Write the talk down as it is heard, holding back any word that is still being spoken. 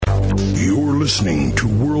listening to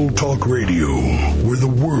World Talk Radio, where the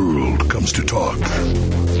world comes to talk.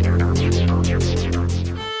 This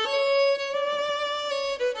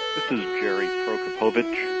is Jerry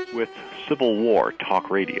Prokopowicz with Civil War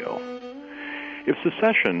Talk Radio. If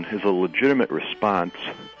secession is a legitimate response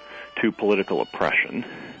to political oppression,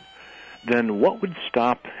 then what would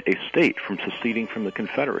stop a state from seceding from the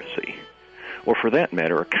Confederacy? Or for that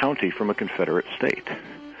matter, a county from a Confederate state?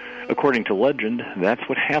 According to legend, that's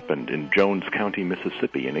what happened in Jones County,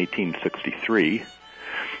 Mississippi in 1863.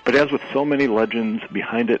 But as with so many legends,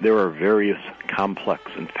 behind it there are various complex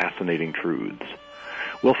and fascinating truths.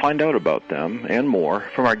 We'll find out about them and more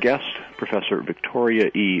from our guest, Professor Victoria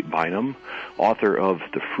E. Bynum, author of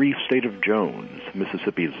The Free State of Jones,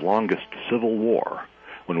 Mississippi's Longest Civil War,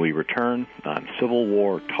 when we return on Civil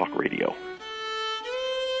War Talk Radio.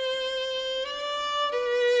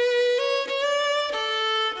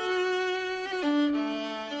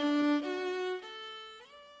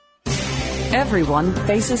 Everyone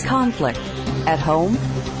faces conflict. At home,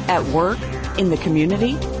 at work, in the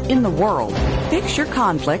community, in the world. Fix Your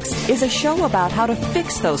Conflicts is a show about how to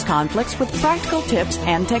fix those conflicts with practical tips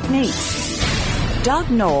and techniques.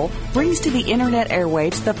 Doug Knoll brings to the internet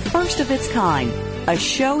airwaves the first of its kind, a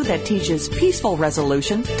show that teaches peaceful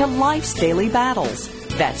resolution to life's daily battles.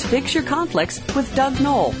 That's Fix Your Conflicts with Doug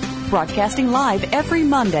Knoll, broadcasting live every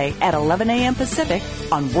Monday at 11 a.m. Pacific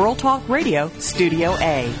on World Talk Radio, Studio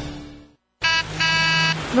A.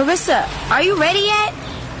 Marissa, are you ready yet?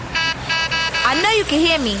 I know you can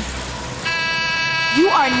hear me. You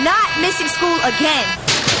are not missing school again.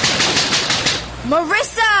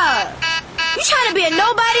 Marissa! You trying to be a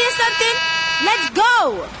nobody or something? Let's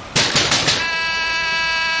go!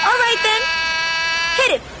 All right then.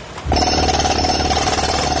 Hit it.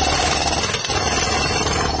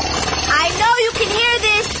 I know you can hear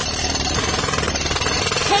this.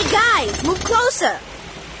 Hey guys, move closer.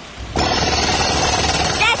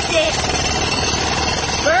 That's it.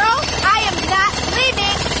 Girl, I am not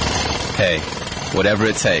leaving. Hey, whatever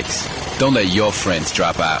it takes, don't let your friends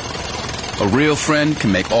drop out. A real friend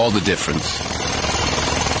can make all the difference.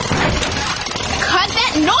 Cut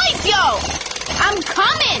that noise, yo! I'm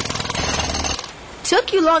coming!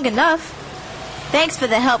 Took you long enough. Thanks for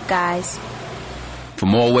the help, guys. For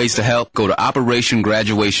more ways to help, go to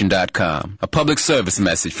OperationGraduation.com. A public service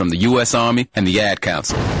message from the U.S. Army and the Ad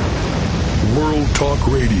Council. World Talk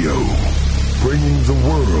Radio, bringing the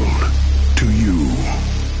world to you.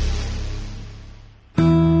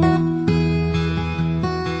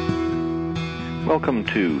 Welcome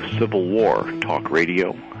to Civil War Talk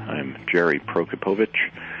Radio. I'm Jerry Prokopowicz,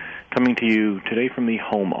 coming to you today from the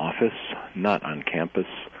home office, not on campus,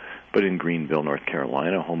 but in Greenville, North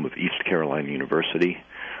Carolina, home of East Carolina University.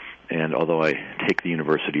 And although I take the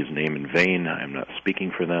university's name in vain, I'm not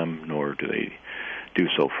speaking for them, nor do they do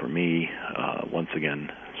so for me. Once again,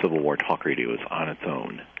 Civil War Talk Radio is on its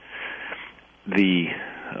own. The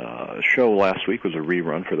show last week was a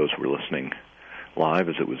rerun for those who were listening live,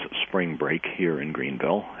 as it was spring break here in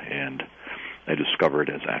Greenville, and I discovered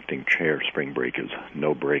as acting chair spring break is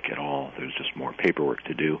no break at all. There's just more paperwork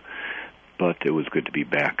to do, but it was good to be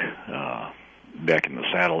back in the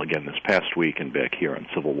saddle again this past week and back here on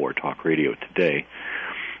Civil War Talk Radio today.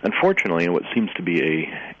 Unfortunately, in what seems to be a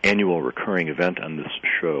annual recurring event on this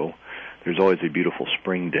show, there's always a beautiful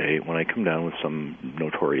spring day when I come down with some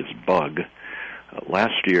notorious bug.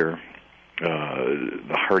 Last year,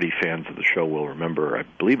 the hardy fans of the show will remember, I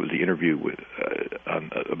believe it was the interview with,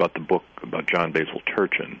 about the book about John Basil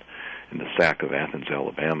Turchin and the sack of Athens,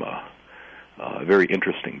 Alabama. A very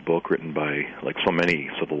interesting book written by, like so many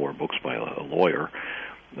Civil War books, by a lawyer,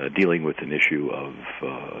 dealing with an issue of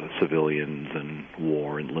civilians and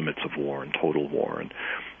war and limits of war and total war and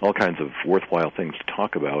all kinds of worthwhile things to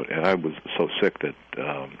talk about. And I was so sick that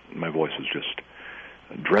my voice was just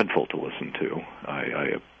dreadful to listen to.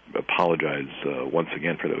 I apologize once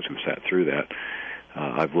again for those who sat through that.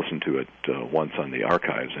 I've listened to it once on the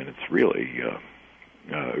archives, and it's really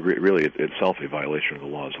itself a violation of the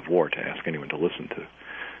laws of war to ask anyone to listen to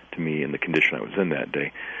me in the condition I was in that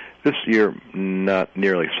day. This year, not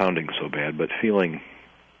nearly sounding so bad, but feeling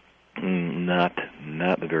not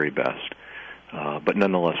the very best. But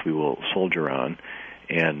nonetheless, we will soldier on,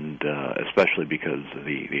 and especially because of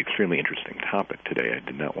the extremely interesting topic today, I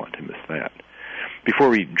did not want to miss that. Before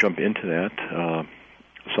we jump into that,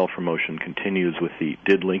 self-promotion continues with the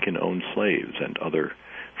Did Lincoln Own Slaves and other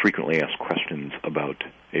frequently asked questions about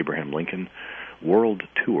Abraham Lincoln world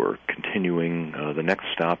tour continuing. The next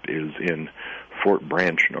stop is in Fort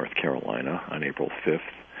Branch, North Carolina on April 5th.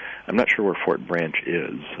 I'm not sure where Fort Branch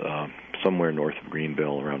is, somewhere north of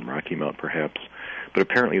Greenville, around Rocky Mount perhaps, But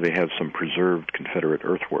apparently they have some preserved Confederate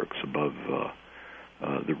earthworks above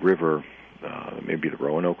the river, maybe the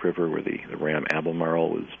Roanoke River, where the Ram Albemarle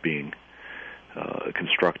was being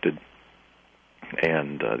constructed.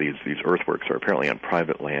 And these earthworks are apparently on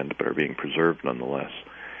private land, but are being preserved nonetheless.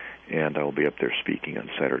 And I will be up there speaking on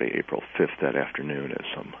Saturday, April 5th, that afternoon at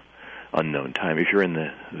some unknown time. If you're in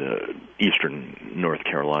the eastern North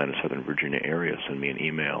Carolina, southern Virginia area, send me an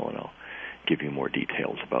email, and I'll give you more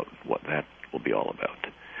details about what that will be all about.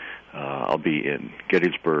 I'll be in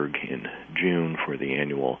Gettysburg in June for the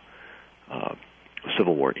annual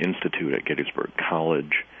Civil War Institute at Gettysburg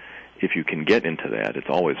College. If you can get into that, it's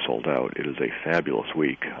always sold out. It is a fabulous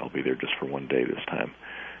week. I'll be there just for one day this time.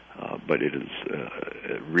 But it is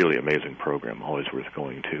a really amazing program, always worth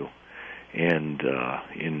going to. And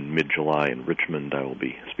in mid-July in Richmond, I will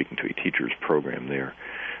be speaking to a teacher's program there,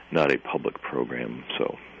 not a public program,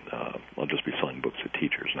 so I'll just be selling books to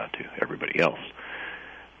teachers, not to everybody else.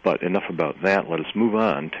 But enough about that. Let us move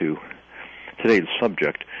on to today's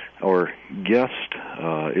subject. Our guest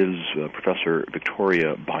is Professor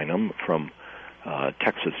Victoria Bynum from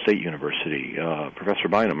Texas State University. Professor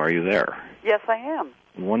Bynum, are you there? Yes, I am.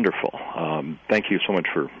 Wonderful. Thank you so much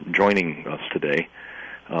for joining us today.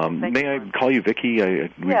 May I call you Vicki? Yes,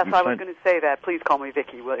 I was going to say that. Please call me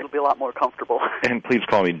Vicki. It'll be a lot more comfortable. And please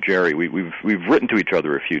call me Jerry. We've written to each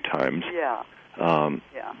other a few times. Yeah. And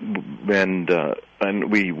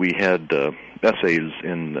we had essays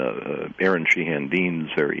in Aaron Sheehan Dean's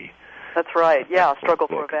very. That's right. Yeah, Struggle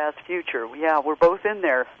for a Vast Future. Yeah, we're both in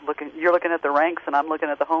there. You're looking at the ranks, and I'm looking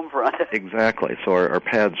at the home front. Exactly. So our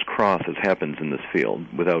paths cross, as happens in this field,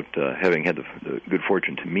 without having had the good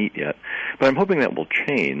fortune to meet yet. But I'm hoping that will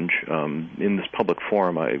change. In this public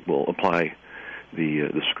forum, I will apply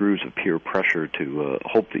the screws of peer pressure to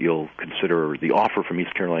hope that you'll consider the offer from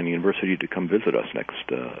East Carolina University to come visit us next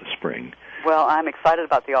spring. Well, I'm excited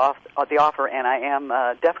about the offer, and I am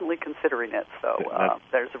definitely considering it. So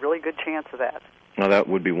there's a really good chance of that. Now, that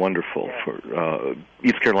would be wonderful. Yeah. For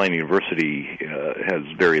East Carolina University has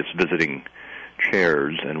various visiting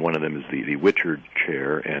chairs, and one of them is the Witcher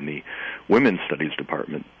Chair, and the Women's Studies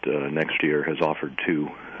Department next year has offered to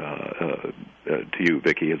you,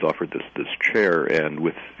 Vicki, has offered this chair, and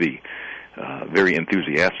with the very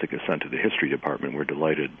enthusiastic assent of the History Department, we're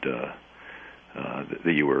delighted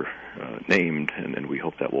that you were named, and we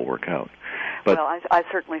hope that will work out. But, well, I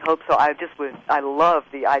certainly hope so. I love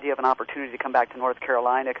the idea of an opportunity to come back to North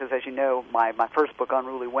Carolina because, as you know, my first book,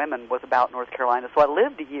 Unruly Women, was about North Carolina. So I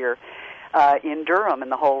lived a year in Durham in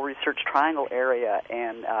the whole Research Triangle area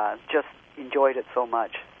and just enjoyed it so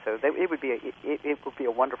much. So it would be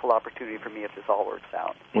a wonderful opportunity for me if this all works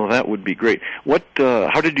out. Well, that would be great.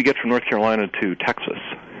 How did you get from North Carolina to Texas?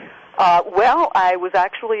 Well, I was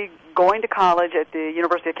actually going to college at the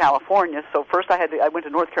University of California. So first I went to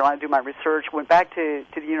North Carolina to do my research, went back to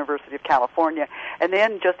the University of California, and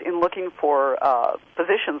then just in looking for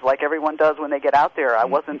positions like everyone does when they get out there. I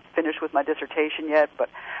wasn't finished with my dissertation yet, but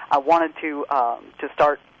I wanted to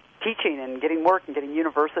start teaching and getting work and getting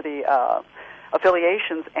university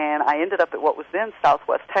affiliations, and I ended up at what was then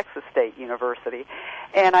Southwest Texas State University.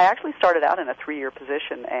 And I actually started out in a 3-year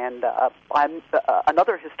position, and I'm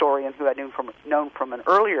another historian who I'd known from an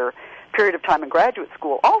earlier period of time in graduate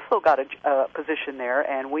school also got a position there,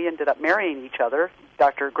 and we ended up marrying each other,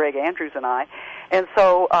 Dr. Greg Andrews and I. And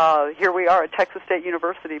so here we are at Texas State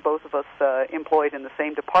University, both of us employed in the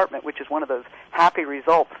same department, which is one of those happy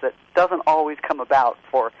results that doesn't always come about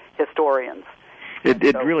for historians.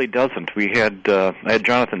 It really doesn't. I had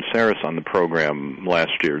Jonathan Saris on the program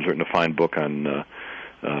last year. He's written a fine book on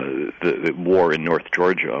the war in North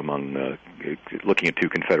Georgia, among looking at 2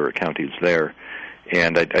 Confederate counties there.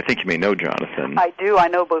 And I think you may know Jonathan. I do. I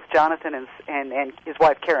know both Jonathan and his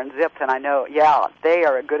wife Karen Zipp, and I know, they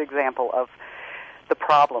are a good example of the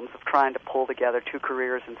problems of trying to pull together 2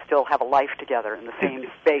 careers and still have a life together in the same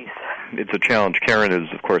space. It's a challenge. Karen is,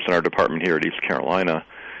 of course, in our department here at East Carolina,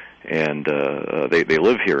 and they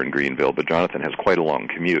live here in Greenville, but Jonathan has quite a long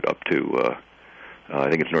commute up to, I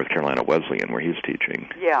think it's North Carolina Wesleyan, where he's teaching.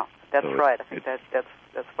 Yeah, that's right. I think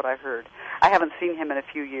that's what I heard. I haven't seen him in a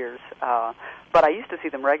few years, but I used to see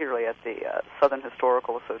them regularly at the Southern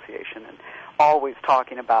Historical Association, and always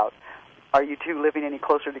talking about, are you 2 living any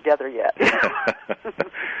closer together yet?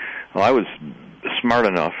 Well, I was smart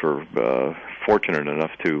enough or fortunate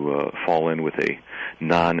enough to fall in with a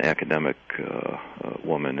non-academic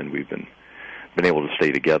woman, and we've been able to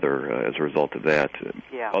stay together as a result of that.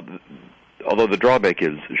 Yeah. Although the drawback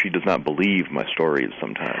is she does not believe my stories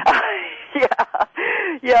sometimes.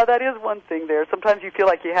 Yeah, that is one thing there. Sometimes you feel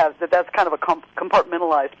like you have that's kind of a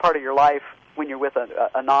compartmentalized part of your life when you're with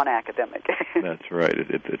a non-academic. That's right.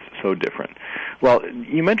 It's so different. Well,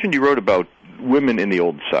 you mentioned you wrote about women in the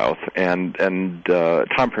Old South, and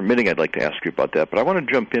time permitting, I'd like to ask you about that. But I want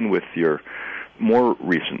to jump in with your more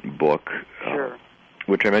recent book, Sure.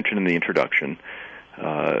 Which I mentioned in the introduction,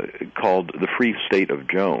 called The Free State of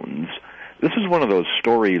Jones. This is one of those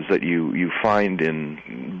stories that you find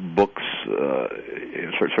in books,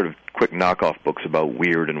 sort of quick knockoff books about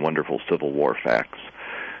weird and wonderful Civil War facts.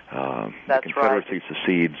 That's the Confederacy right.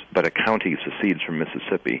 secedes, but a county secedes from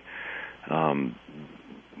Mississippi.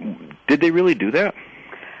 Did they really do that?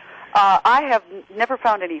 I have never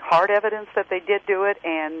found any hard evidence that they did do it,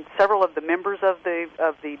 and several of the members of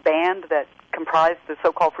the band that comprised the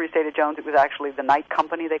so-called Free State of Jones, it was actually the Knight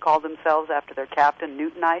Company, they called themselves after their captain,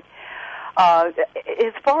 Newton Knight.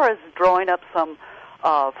 As far as drawing up some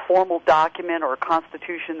formal document or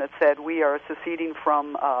constitution that said we are seceding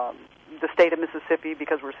from the state of Mississippi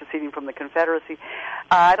because we're seceding from the Confederacy,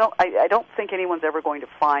 I don't think anyone's ever going to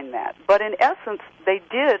find that. But in essence, they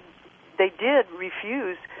did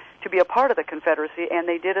refuse to be a part of the Confederacy, and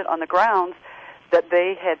they did it on the grounds that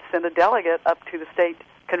they had sent a delegate up to the state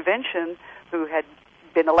convention who had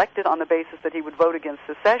been elected on the basis that he would vote against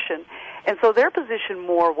secession. And so their position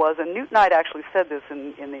more was, and Newton Knight actually said this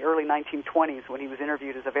in the early 1920s when he was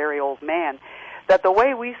interviewed as a very old man, that the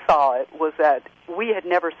way we saw it was that we had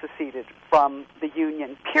never seceded from the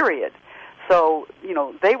Union, period. So,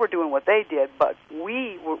 they were doing what they did, but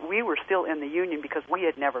we were still in the Union because we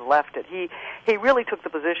had never left it. He really took the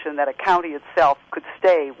position that a county itself could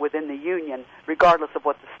stay within the Union regardless of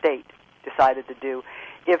what the state decided to do.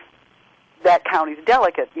 If that county's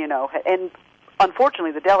delegate, and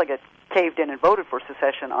unfortunately the delegate caved in and voted for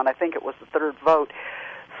secession on, I think it was the third vote.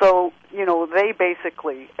 So, they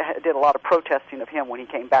basically did a lot of protesting of him when he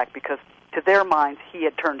came back because to their minds he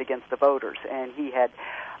had turned against the voters and he had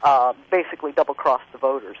basically double-crossed the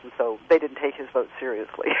voters, and so they didn't take his vote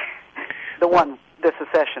seriously. The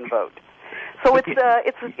secession vote. So it's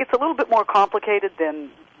a little bit more complicated than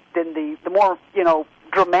the more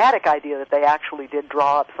dramatic idea that they actually did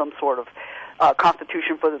draw up some sort of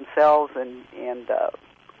constitution for themselves and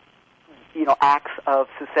acts of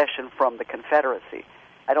secession from the Confederacy.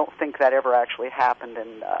 I don't think that ever actually happened,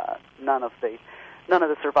 and none of the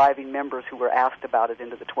surviving members who were asked about it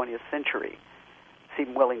into the 20th century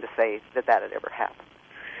seem willing to say that had ever happened.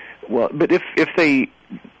 Well, but if they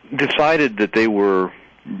decided that they were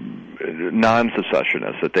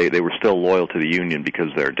non-secessionists, that they were still loyal to the Union because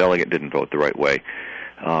their delegate didn't vote the right way,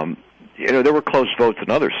 there were close votes in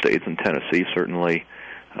other states, in Tennessee certainly,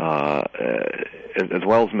 as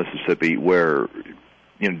well as Mississippi, where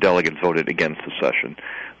delegates voted against secession.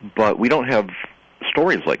 But we don't have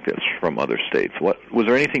stories like this from other states. Was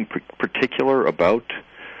there anything particular about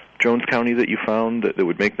Jones County that you found that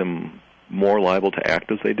would make them more liable to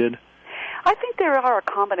act as they did? I think there are a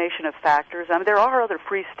combination of factors. I mean, there are other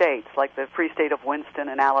free states, like the Free State of Winston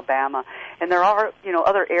and Alabama, and there are,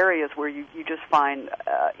 other areas where you just find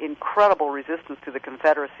incredible resistance to the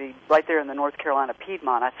Confederacy right there in the North Carolina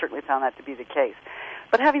Piedmont. I certainly found that to be the case.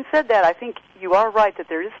 But having said that, I think you are right that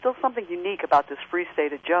there is still something unique about this Free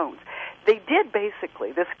State of Jones. They did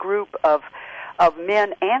basically, this group of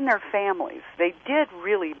men and their families, they did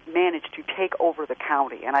really manage to take over the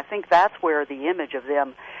county, and I think that's where the image of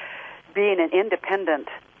them being an independent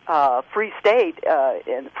free state,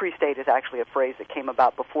 and free state is actually a phrase that came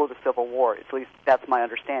about before the Civil War, at least that's my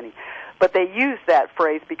understanding. But they used that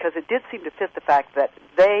phrase because it did seem to fit the fact that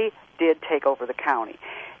they did take over the county.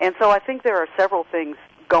 And so I think there are several things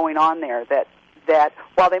going on there that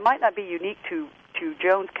while they might not be unique to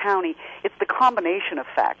Jones County, it's the combination of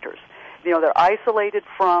factors. They're isolated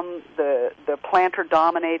from the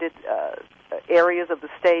planter-dominated areas of the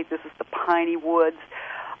state. This is the piney woods.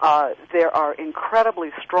 There are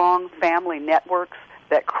incredibly strong family networks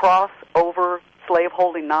that cross over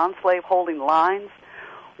slaveholding, non-slaveholding lines.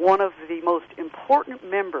 One of the most important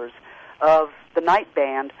members of the Knight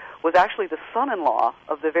Band was actually the son-in-law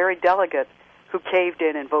of the very delegate who caved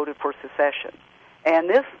in and voted for secession. And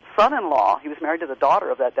this son-in-law, he was married to the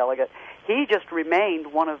daughter of that delegate, he just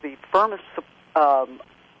remained one of the firmest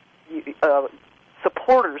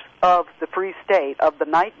supporters of the Free State, of the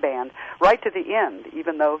Knight Band, right to the end,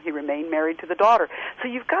 even though he remained married to the daughter. So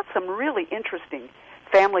you've got some really interesting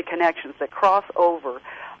family connections that cross over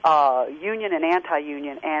union and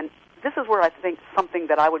anti-union, and this is where I think something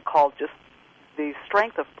that I would call just the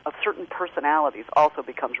strength of certain personalities also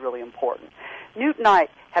becomes really important. Newton Knight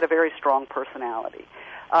had a very strong personality.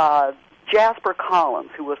 Jasper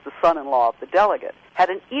Collins, who was the son-in-law of the delegate, had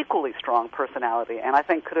an equally strong personality, and I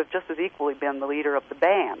think could have just as equally been the leader of the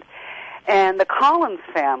band. And the Collins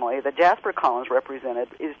family, that Jasper Collins represented,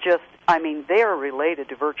 is just, I mean, they are related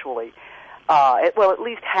to virtually, at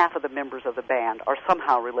least half of the members of the band are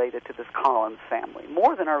somehow related to this Collins family,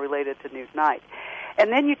 more than are related to Newt Knight.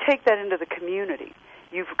 And then you take that into the community.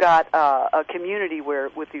 You've got a community where,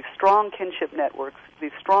 with these strong kinship networks,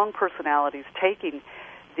 these strong personalities taking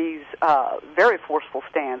these very forceful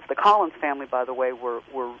stands. The Collins family, by the way, were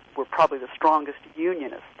probably the strongest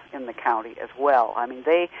unionists in the county as well. I mean,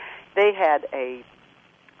 they had they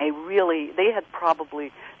had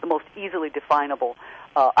probably the most easily definable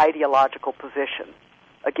ideological position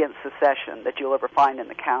against secession that you'll ever find in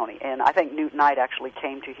the county. And I think Newt Knight actually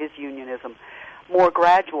came to his unionism more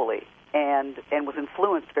gradually and was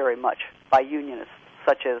influenced very much by unionists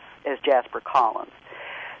such as Jasper Collins.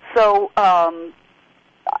 So I'm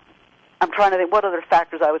trying to think what other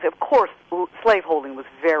factors I would say. Of course, slaveholding was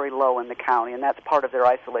very low in the county, and that's part of their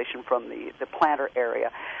isolation from the planter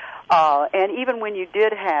area. And even when you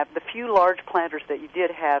did have the few large planters that you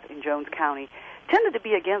did have in Jones County, tended to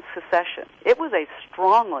be against secession. It was a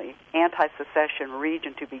strongly anti-secession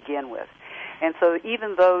region to begin with, and so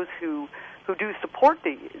even those who do support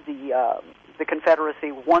the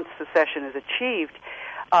Confederacy once secession is achieved,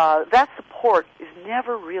 that support is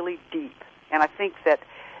never really deep, and I think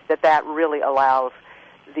that really allows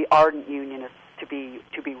the ardent unionists to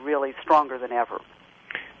be really stronger than ever.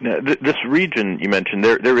 Now, this region you mentioned,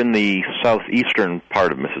 they're in the southeastern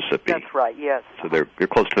part of Mississippi. That's right. Yes. So they're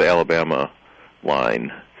close to the Alabama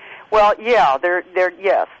line. Well, yeah, they're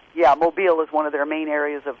yes, yeah. Mobile is one of their main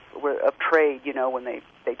areas of trade. You know, when they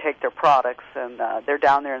take their products, and they're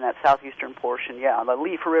down there in that southeastern portion. Yeah, the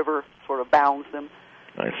Leaf River sort of bounds them.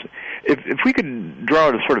 I see. If we could draw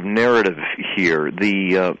out a sort of narrative here,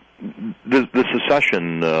 the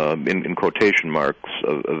secession in quotation marks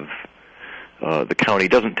of the county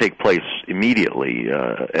doesn't take place immediately in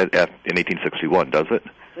 1861, does it?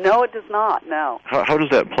 No, it does not. No. How does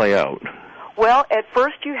that play out? Well, at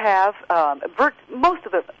first you have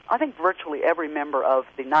I think virtually every member of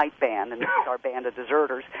the Night Band, and this is our band of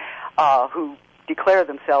deserters, who declare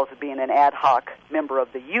themselves as being an ad hoc member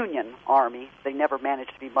of the Union Army. They never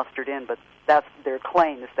managed to be mustered in, but that's their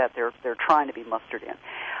claim, is that they're trying to be mustered in.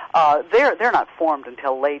 They're not formed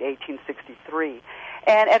until late 1863,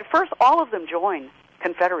 and at first all of them join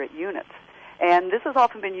Confederate units, and this has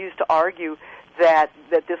often been used to argue that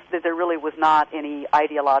there really was not any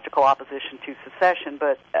ideological opposition to secession,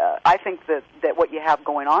 but I think that what you have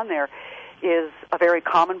going on there is a very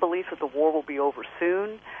common belief that the war will be over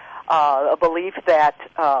soon, a belief that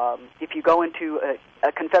if you go into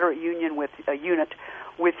a Confederate Union with a unit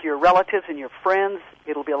with your relatives and your friends,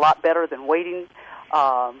 it'll be a lot better than waiting.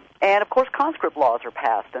 And, of course, conscript laws are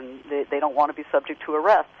passed, and they don't want to be subject to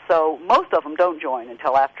arrest. So most of them don't join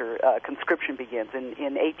until after conscription begins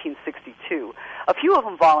in 1862. A few of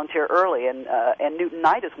them volunteer early, and Newton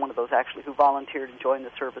Knight is one of those, actually, who volunteered and joined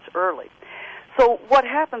the service early. So what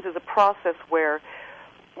happens is a process where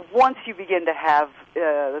once you begin to have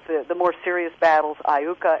the more serious battles,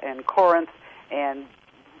 Iuka and Corinth, and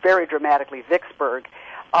very dramatically Vicksburg,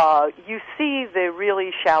 you see the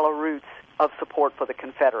really shallow roots of support for the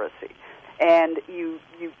Confederacy. And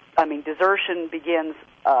desertion begins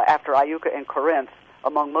after Iuka and Corinth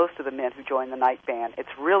among most of the men who join the Night Band. It's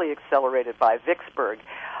really accelerated by Vicksburg.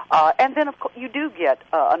 And then, of course, you do get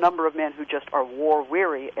a number of men who just are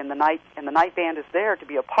war-weary, and the Night Band is there to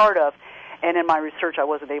be a part of. And in my research, I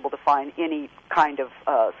wasn't able to find any kind of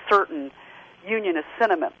certain Unionist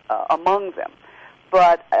sentiment among them.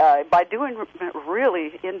 But by doing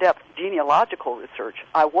really in-depth genealogical research,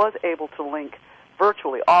 I was able to link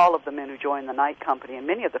virtually all of the men who joined the Night Company and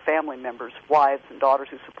many of the family members, wives and daughters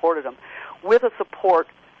who supported them, with a support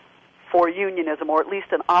for unionism, or at least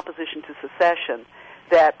an opposition to secession,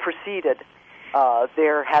 that preceded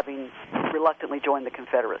their having reluctantly joined the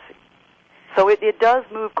Confederacy. So it does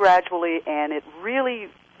move gradually, and it really,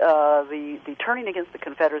 the turning against the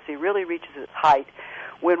Confederacy really reaches its height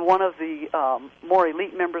when one of the more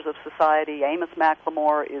elite members of society, Amos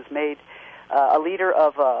McLemore, is made a leader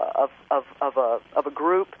of a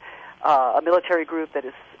group, a military group that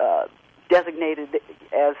is designated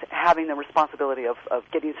as having the responsibility of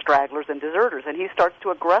getting stragglers and deserters, and he starts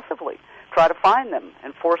to aggressively try to find them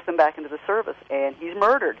and force them back into the service, and he's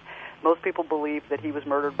murdered. Most people believe that he was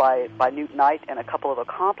murdered by Newt Knight and a couple of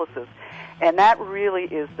accomplices, and that really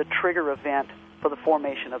is the trigger event for the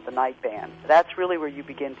formation of the Night Band. That's really where you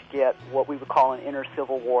begin to get what we would call an inner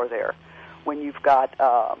civil war there, when you've got,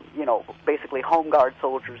 basically Home Guard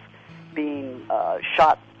soldiers being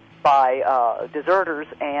shot by deserters,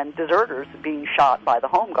 and deserters being shot by the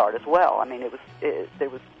Home Guard as well. I mean, there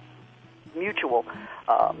was mutual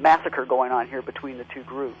massacre going on here between the two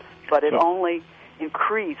groups. But it only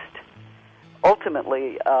increased,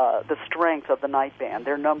 ultimately, the strength of the night band.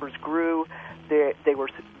 Their numbers grew. They were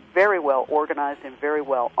very well organized and very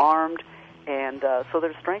well armed, and so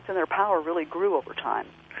their strength and their power really grew over time.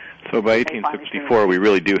 So by 1864, we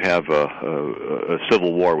really do have a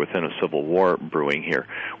civil war within a civil war brewing here.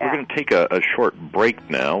 We're going to take a short break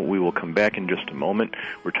now. We will come back in just a moment.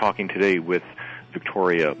 We're talking today with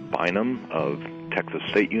Victoria Bynum of Texas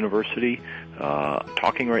State University,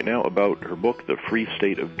 talking right now about her book, The Free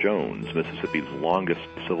State of Jones, Mississippi's Longest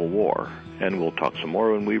Civil War. And we'll talk some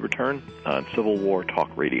more when we return on Civil War Talk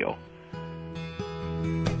Radio.